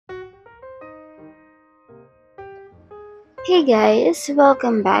Hey guys,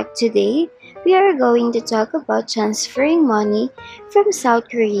 welcome back. Today, we are going to talk about transferring money from South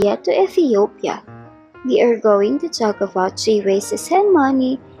Korea to Ethiopia. We are going to talk about 3 ways to send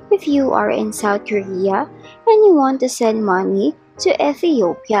money if you are in South Korea and you want to send money to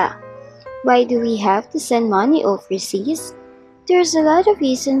Ethiopia. Why do we have to send money overseas? There's a lot of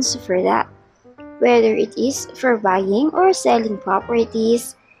reasons for that, whether it is for buying or selling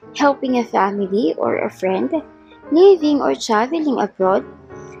properties, helping a family or a friend, living or traveling abroad,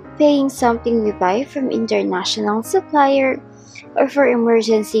 paying something we buy from international supplier, or for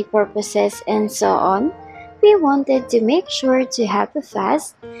emergency purposes and so on. We wanted to make sure to have a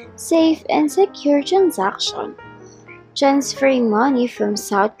fast, safe, and secure transaction. Transferring money from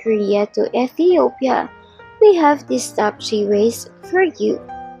South Korea to Ethiopia, we have these top 3 ways for you.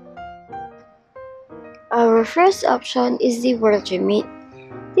 Our first option is the World Remit.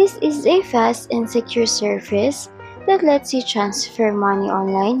 This is a fast and secure service that lets you transfer money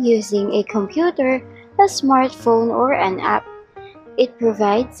online using a computer, a smartphone, or an app. It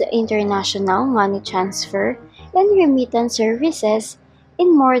provides international money transfer and remittance services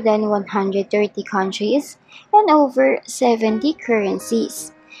in more than 130 countries and over 70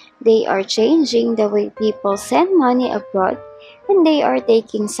 currencies. They are changing the way people send money abroad, and they are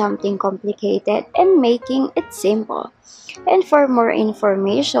taking something complicated and making it simple. And for more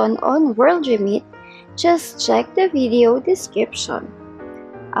information on World Remit, just check the video description.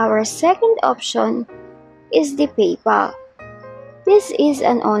 Our second option is the PayPal. This is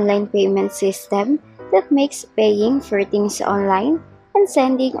an online payment system that makes paying for things online and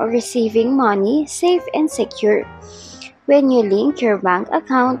sending or receiving money safe and secure. When you link your bank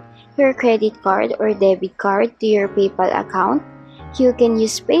account, your credit card or debit card to your PayPal account, you can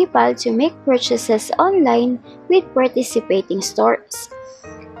use PayPal to make purchases online with participating stores.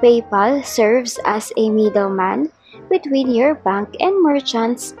 PayPal serves as a middleman between your bank and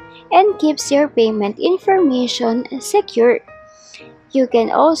merchants and keeps your payment information secure. You can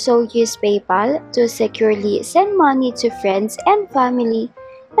also use PayPal to securely send money to friends and family,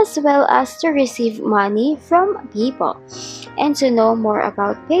 as well as to receive money from people. And to know more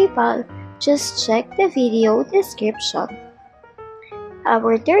about PayPal, just check the video description.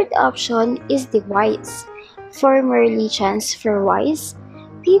 Our third option is the Wise, formerly TransferWise.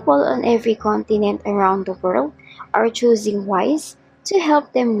 People on every continent around the world are choosing Wise to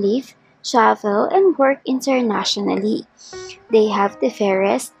help them live, travel, and work internationally. They have the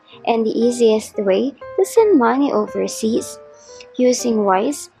fairest and the easiest way to send money overseas. Using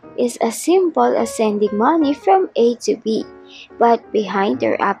Wise is as simple as sending money from A to B, but behind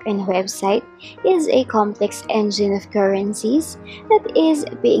their app and website is a complex engine of currencies that is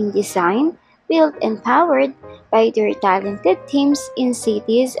being designed, built, and powered by their talented teams in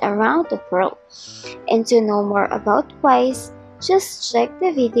cities around the world. And to know more about Wise, just check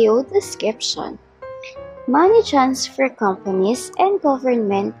the video description. Money transfer companies and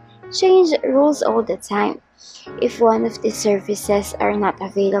government change rules all the time. If one of the services are not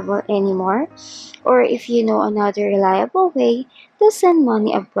available anymore, or if you know another reliable way to send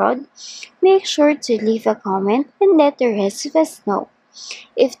money abroad, make sure to leave a comment and let the rest of us know.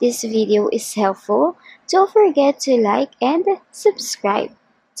 If this video is helpful, don't forget to like and subscribe.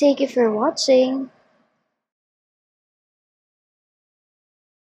 Thank you for watching.